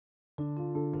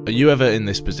Are you ever in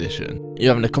this position? You're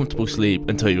having a comfortable sleep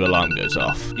until your alarm goes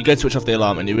off. You go to switch off the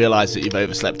alarm and you realise that you've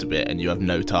overslept a bit and you have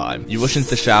no time. You rush into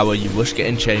the shower, you rush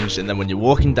getting changed, and then when you're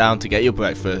walking down to get your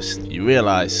breakfast, you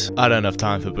realise, I don't have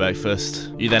time for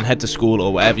breakfast. You then head to school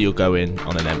or wherever you're going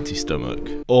on an empty stomach.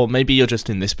 Or maybe you're just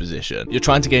in this position. You're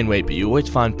trying to gain weight, but you always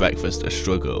find breakfast a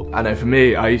struggle. I know for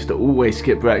me, I used to always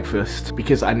skip breakfast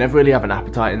because I never really have an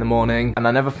appetite in the morning and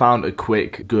I never found a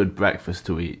quick, good breakfast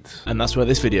to eat. And that's where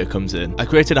this video comes in. I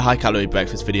created a high-calorie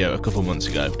breakfast video a couple months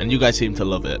ago, and you guys seem to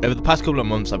love it. Over the past couple of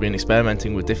months, I've been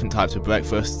experimenting with different types of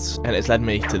breakfasts, and it's led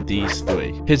me to these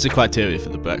three. Here's the criteria for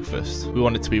the breakfast. We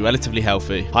want it to be relatively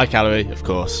healthy, high-calorie, of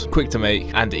course, quick to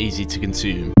make, and easy to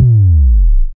consume.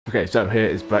 Okay, so here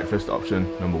is breakfast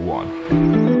option number 1.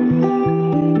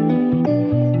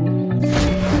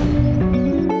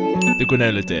 The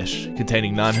granola dish,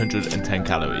 containing 910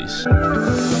 calories.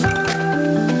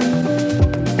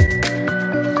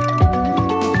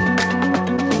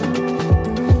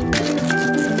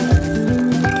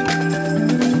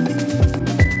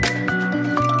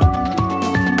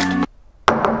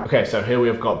 Okay, so here we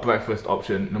have got breakfast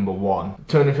option number 1.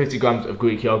 250 grams of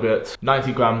Greek yogurt,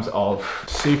 90 grams of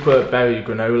super berry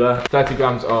granola, 30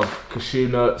 grams of cashew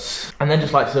nuts, and then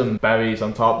just like some berries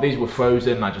on top. These were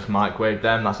frozen, I just microwaved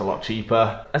them, that's a lot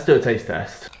cheaper. Let's do a taste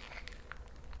test.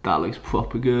 That looks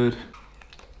proper good.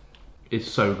 It's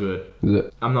so good. Is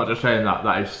it? I'm not just saying that,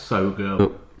 that is so good.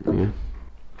 Oh, yeah.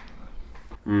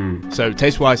 So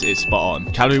taste-wise, it's spot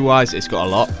on. Calorie-wise, it's got a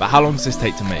lot, but how long does this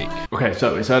take to make? Okay,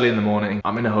 so it's early in the morning,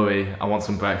 I'm in a hurry, I want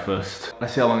some breakfast.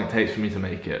 Let's see how long it takes for me to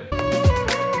make it.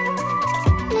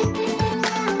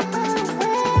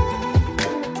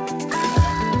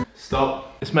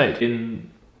 Stop. It's made in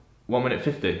 1 minute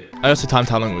 50. I also timed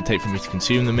how long it would take for me to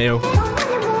consume the meal.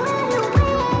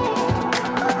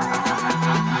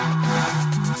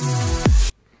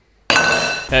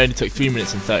 It only took 3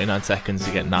 minutes and 39 seconds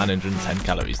to get 910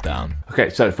 calories down. Okay,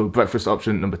 so for breakfast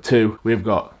option number 2, we've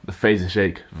got the Phaser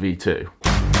Shake V2.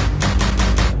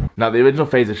 Now, the original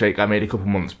Phaser Shake I made a couple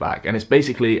months back, and it's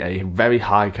basically a very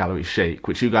high calorie shake,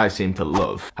 which you guys seem to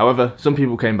love. However, some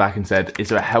people came back and said, is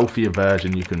there a healthier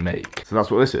version you can make? So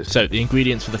that's what this is. So the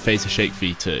ingredients for the Phaser Shake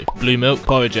V2. Blue milk,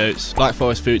 porridge oats, black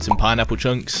forest fruits and pineapple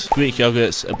chunks, Greek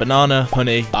yogurts, a banana,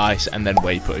 honey, ice, and then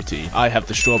whey protein. I have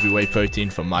the strawberry whey protein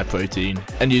from My Protein,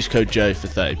 and use code Joe for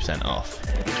 30% off.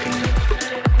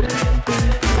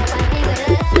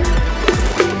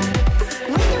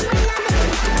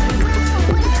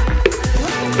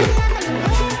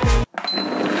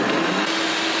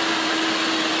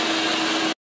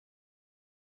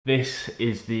 This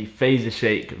is the Phaser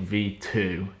Shake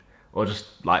V2, or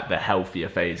just like the healthier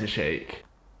Phaser Shake.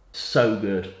 So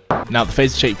good. Now the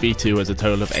Phaser Shake V2 has a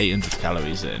total of 800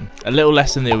 calories in. A little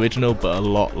less than the original, but a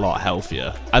lot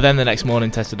healthier. I then the next morning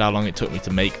tested how long it took me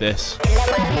to make this.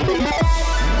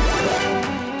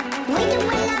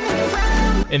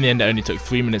 In the end, it only took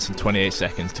 3 minutes and 28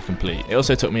 seconds to complete. It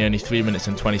also took me only 3 minutes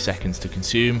and 20 seconds to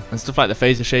consume. And stuff like the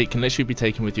Phaser Shake can literally be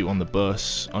taken with you on the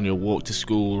bus, on your walk to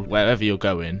school, wherever you're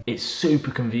going. It's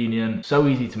super convenient, so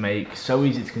easy to make, so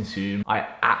easy to consume. I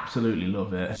absolutely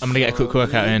love it. I'm gonna get a quick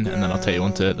workout in and then I'll take you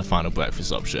on to the final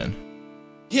breakfast option.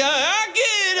 Yeah, I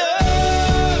get up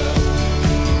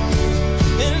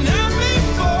and I may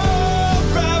fall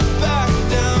right back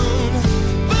down,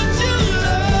 but your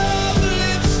love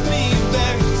lifts me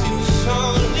back to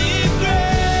solid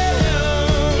ground.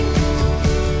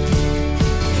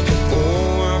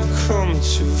 Oh, I've come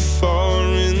too far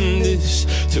in this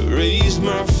to raise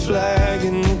my flag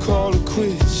and call it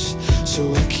quits.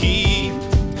 So I keep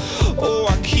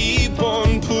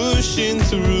on pushing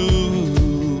through.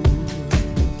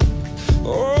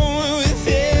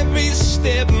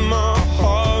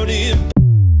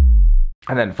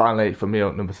 And then finally, for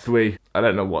meal number 3, I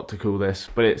don't know what to call this,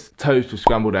 but it's toast with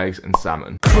scrambled eggs and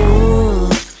salmon. Cool.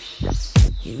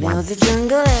 You know the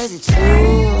jungle has its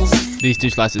rules. These 2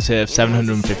 slices here have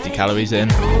 750 calories in.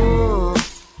 Cool.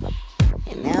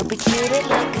 And I'll be treated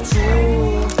like a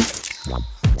tool.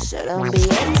 So don't be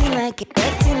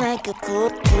acting like a fool.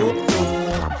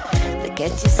 Look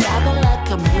at you sobbing like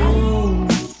a moon.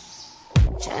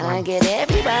 Tryna get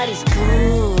everybody's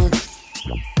cool.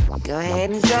 Go ahead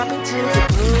and drop into the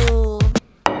pool.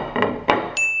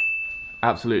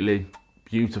 Absolutely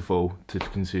beautiful to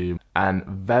consume and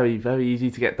very easy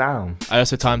to get down. I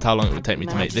also timed how long it would take me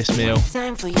to make this meal.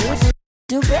 Time for you to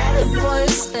do better for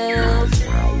yourself.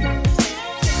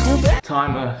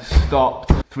 Timer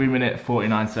stopped. 3 minutes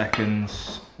 49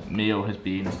 seconds. Meal has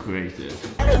been created.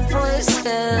 Better for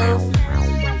yourself.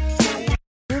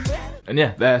 And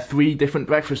yeah, there are 3 different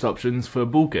breakfast options for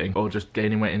bulking or just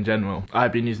gaining weight in general.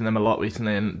 I've been using them a lot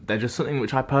recently and they're just something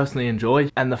which I personally enjoy.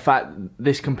 And the fact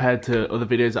this compared to other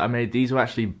videos that I made, these are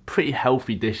actually pretty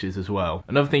healthy dishes as well.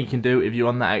 Another thing you can do if you're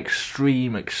on that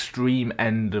extreme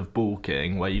end of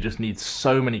bulking where you just need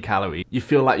so many calories, you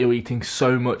feel like you're eating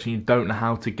so much and you don't know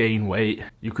how to gain weight,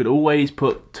 you could always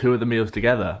put 2 of the meals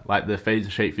together, like the Phaser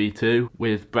Shake V2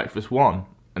 with breakfast 1,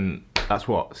 and that's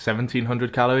what,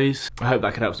 1700 calories? I hope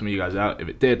that could help some of you guys out. If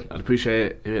it did, I'd appreciate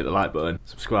it. If you hit the like button,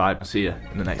 subscribe. I'll see you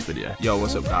in the next video. Yo,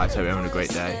 what's up guys? Hope you're having a great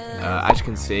day. As you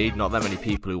can see, not that many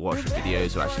people who watch the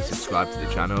videos are actually subscribed to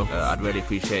the channel. I'd really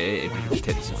appreciate it if you could just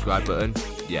hit the subscribe button.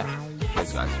 Yeah,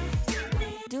 thanks guys.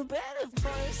 Do better,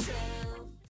 person.